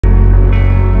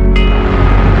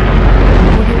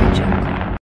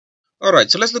Alright,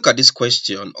 so let's look at this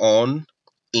question on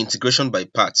integration by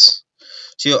parts.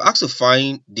 So you're asked to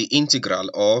find the integral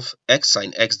of x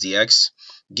sine x dx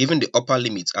given the upper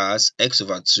limit as x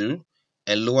over 2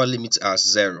 and lower limit as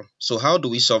 0. So how do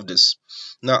we solve this?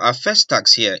 Now our first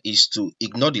task here is to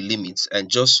ignore the limits and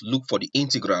just look for the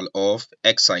integral of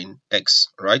x sine x,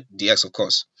 right? dx, of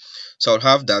course. So I'll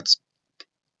have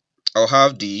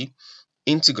the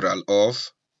integral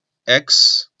of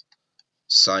x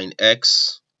sine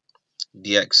x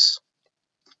dx.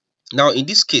 Now in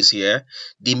this case here,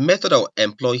 the method I'll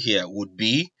employ here would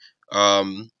be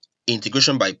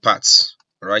integration by parts.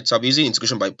 Right, so I'll be using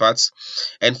integration by parts,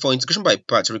 and for integration by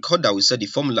parts, recall that we said the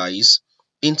formula is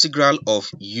integral of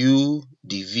u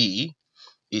dv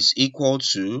is equal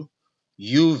to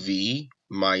uv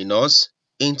minus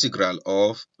integral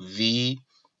of v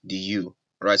du.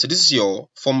 Right, so this is your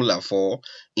formula for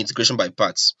integration by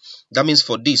parts. That means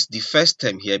for this, the first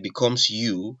term here becomes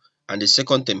u and the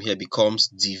second term here becomes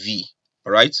dv.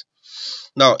 All right,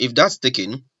 now if that's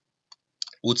taken,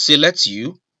 would say let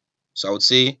u, so I would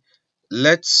say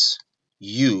let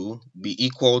u be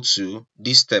equal to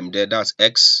this term there, that's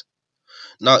x.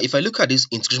 Now if I look at this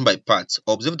integration by parts,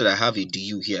 observe that I have a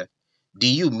du here.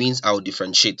 Du means I'll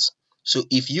differentiate. So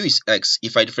if u is x,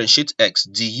 if I differentiate x,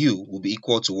 du will be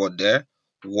equal to what there?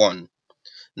 1.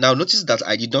 Now notice that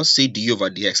I did not say du over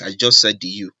dx, I just said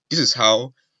du. This is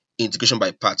how integration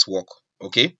by parts work.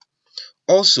 Okay.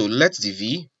 Also let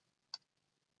dv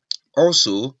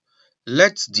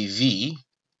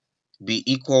be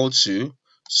equal to,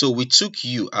 so we took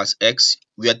u as x,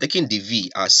 we are taking dv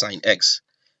as sine x.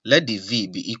 Let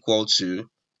dv be equal to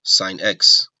sine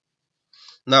x.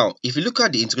 Now if you look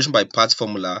at the integration by parts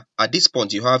formula, at this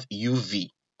point you have uv.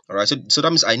 Alright, so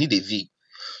that means I need a v.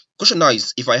 Question now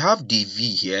is, if I have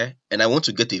dv here and I want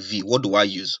to get a v, what do I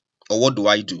use, or what do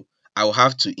I do? I will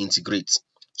have to integrate.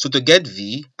 So to get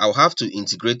v, I'll have to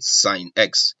integrate sine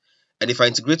x, and if I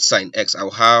integrate sine x, I'll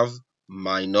have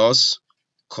minus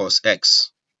cos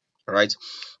x. Alright,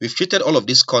 we've treated all of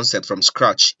these concepts from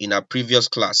scratch in our previous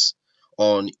class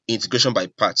on integration by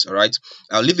parts. Alright,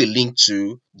 I'll leave a link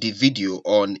to the video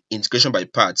on integration by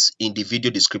parts in the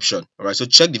video description. Alright, so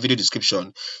check the video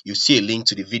description, you see a link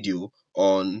to the video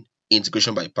on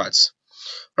integration by parts.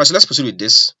 Alright, so let's proceed with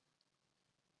this.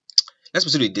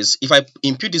 If I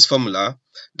impute this formula,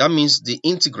 that means the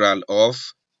integral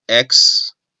of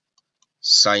x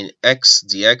sine x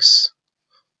dx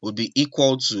would be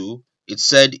equal to, it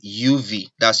said uv,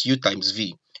 that's u times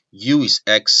v. U is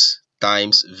x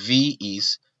times v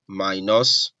is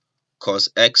minus cos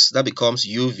x, that becomes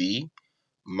uv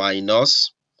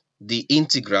minus the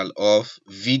integral of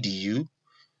v du.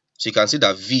 So you can see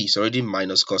that v is already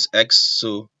minus cos x,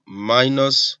 so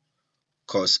minus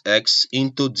cos x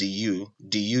into du.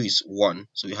 Du is 1,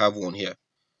 so we have 1 here.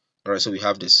 Alright, so we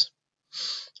have this.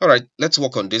 Alright, let's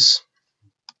work on this.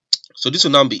 So this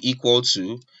will now be equal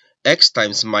to x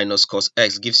times minus cos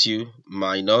x gives you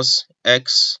minus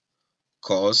x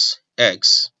cos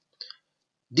x.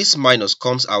 This minus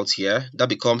comes out here, that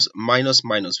becomes minus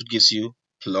minus, which gives you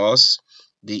plus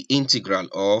the integral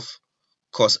of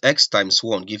cos x times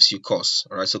 1 gives you cos.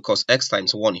 Alright, so cos x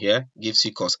times 1 here gives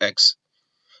you cos x.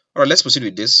 Alright, let's proceed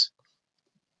with this.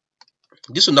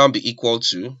 This will now be equal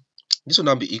to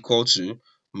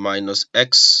minus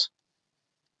x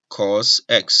cos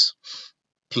x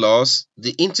plus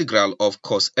the integral of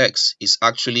cos x is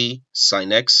actually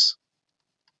sin x,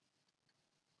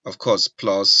 of course,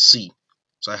 plus c.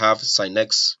 So I have sin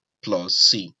x plus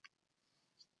c.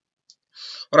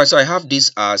 Alright, so I have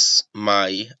this as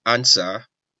my answer.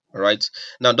 Alright,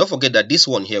 now don't forget that this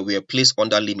one here we are placed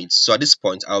under limits. So at this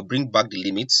point, I'll bring back the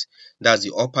limits. That's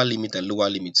the upper limit and lower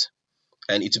limit.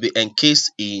 And it will be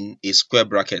encased in a square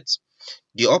bracket.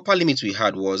 The upper limit we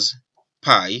had was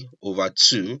pi over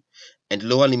 2 and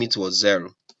lower limit was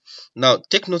 0. Now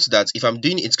take note that if I'm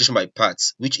doing integration by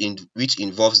parts, which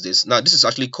involves this, now this is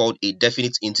actually called a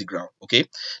definite integral. Okay,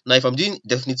 now if I'm doing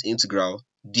definite integral,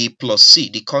 the plus c,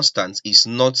 the constant, is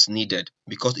not needed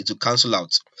because it will cancel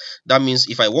out. That means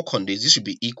if I work on this, this should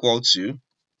be equal to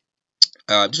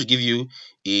this will give you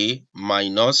a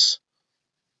minus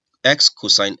x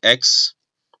cosine x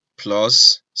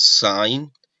plus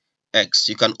sine x.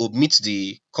 You can omit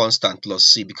the constant plus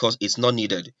c because it's not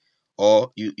needed,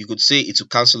 or you could say it will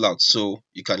cancel out, so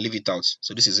you can leave it out.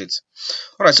 So this is it.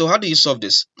 Alright, so how do you solve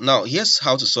this? Now here's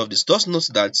how to solve this. Just note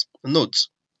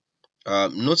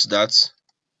that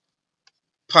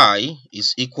pi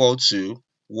is equal to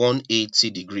 180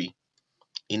 degree.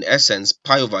 In essence,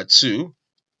 pi over 2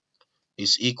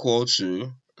 is equal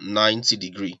to 90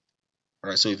 degree.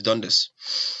 Alright, so we've done this.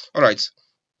 Alright,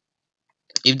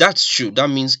 If that's true, that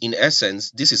means in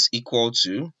essence this is equal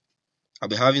to, I'll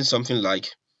be having something like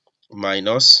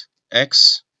minus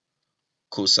x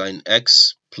cosine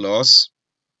x plus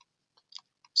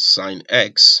sine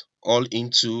x all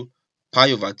into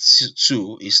pi over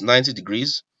 2 is 90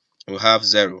 degrees. We'll have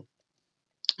 0.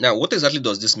 Now, what exactly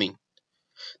does this mean?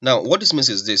 Now, what this means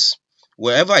is this.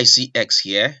 Wherever I see x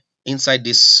here, inside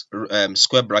this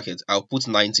square bracket, I'll put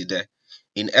 90 there.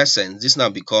 In essence, this now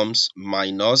becomes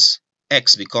minus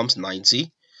x becomes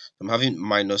 90. I'm having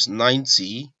minus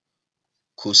 90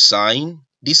 cosine.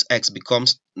 This x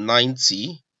becomes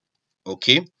 90,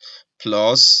 okay,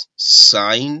 plus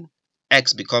sine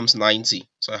x becomes 90.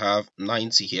 So I have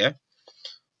 90 here.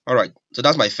 All right, so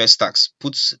that's my first task.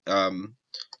 Put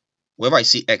wherever I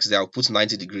see x there, I'll put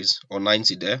 90 degrees or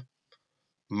 90 there.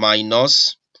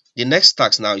 Minus, the next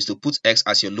task now is to put x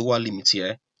as your lower limit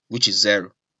here, which is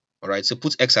 0. All right, so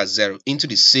put x as 0 into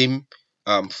the same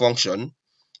function.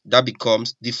 That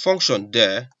becomes, the function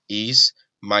there is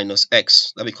minus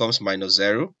x. That becomes minus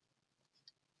 0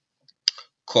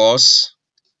 cos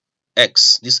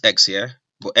x, this x here,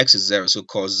 but x is 0, so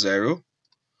cos 0,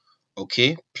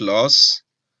 okay, plus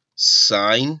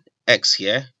sine x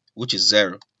here, which is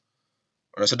 0.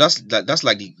 Alright, so that's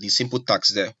like the simple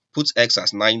task there. Put x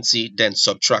as 90, then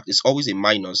subtract. It's always a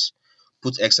minus.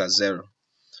 Put x as 0.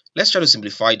 Let's try to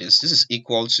simplify this. This is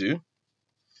equal to,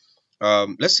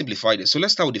 let's simplify this. So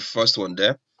let's start with the first one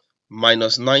there.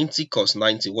 Minus 90 cos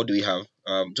 90. What do we have?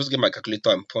 Just get my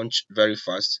calculator and punch very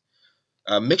fast.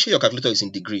 Make sure your calculator is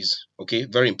in degrees. Okay,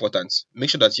 very important. Make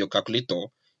sure that your calculator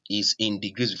is in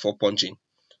degrees before punching.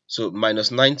 So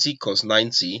minus 90 cos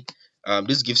 90.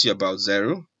 This gives you about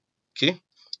 0. Okay,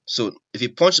 so if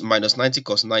you punch minus 90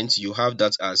 cos 90, you have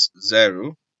that as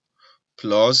 0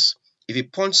 plus, if you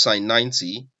punch sine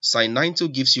 90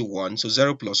 gives you 1, so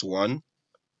 0 plus 1.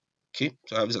 Okay,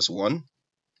 so I have this as 1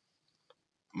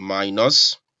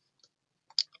 minus,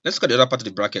 let's look at the other part of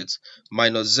the bracket,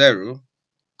 minus 0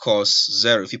 cos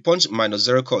 0. If you punch minus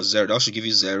 0 cos 0, that should give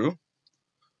you 0.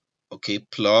 Okay,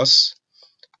 plus,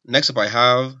 next up I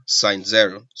have sine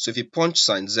 0. So if you punch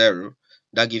sine 0,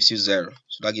 that gives you 0.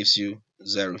 So that gives you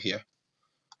 0 here.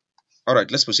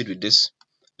 Alright, let's proceed with this.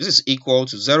 This is equal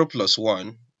to 0 plus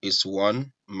 1 is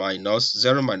 1 minus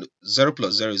 0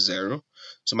 plus 0 is 0.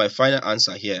 So my final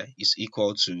answer here is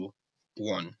equal to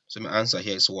 1. So my answer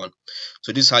here is 1.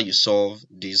 So this is how you solve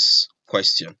this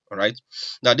question. Alright.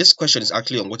 Now this question is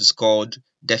actually on what is called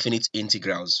definite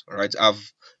integrals. Alright.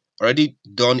 I've already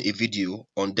done a video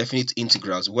on definite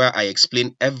integrals where I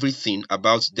explain everything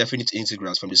about definite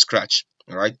integrals from the scratch.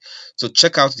 Alright, so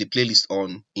check out the playlist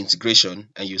on integration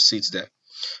and you see it there.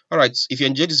 Alright, if you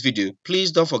enjoyed this video,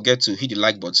 please don't forget to hit the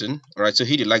like button. Alright, so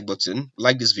hit the like button,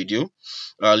 like this video,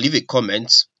 leave a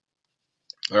comment.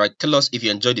 Alright, tell us if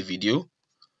you enjoyed the video.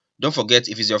 Don't forget,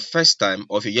 if it's your first time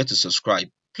or if you're yet to subscribe,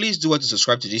 please do want to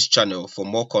subscribe to this channel for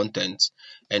more content.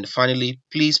 And finally,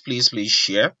 please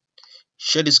share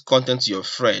this content to your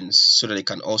friends so that they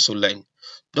can also learn.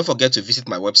 Don't forget to visit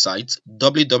my website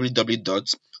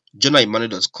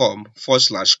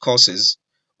www.jonahemmanuel.com/courses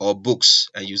or books,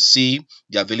 and you see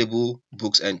the available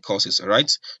books and courses.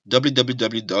 Alright,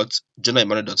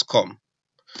 www.jonahemmanuel.com.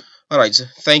 Alright,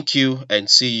 thank you and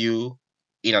see you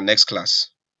in our next class.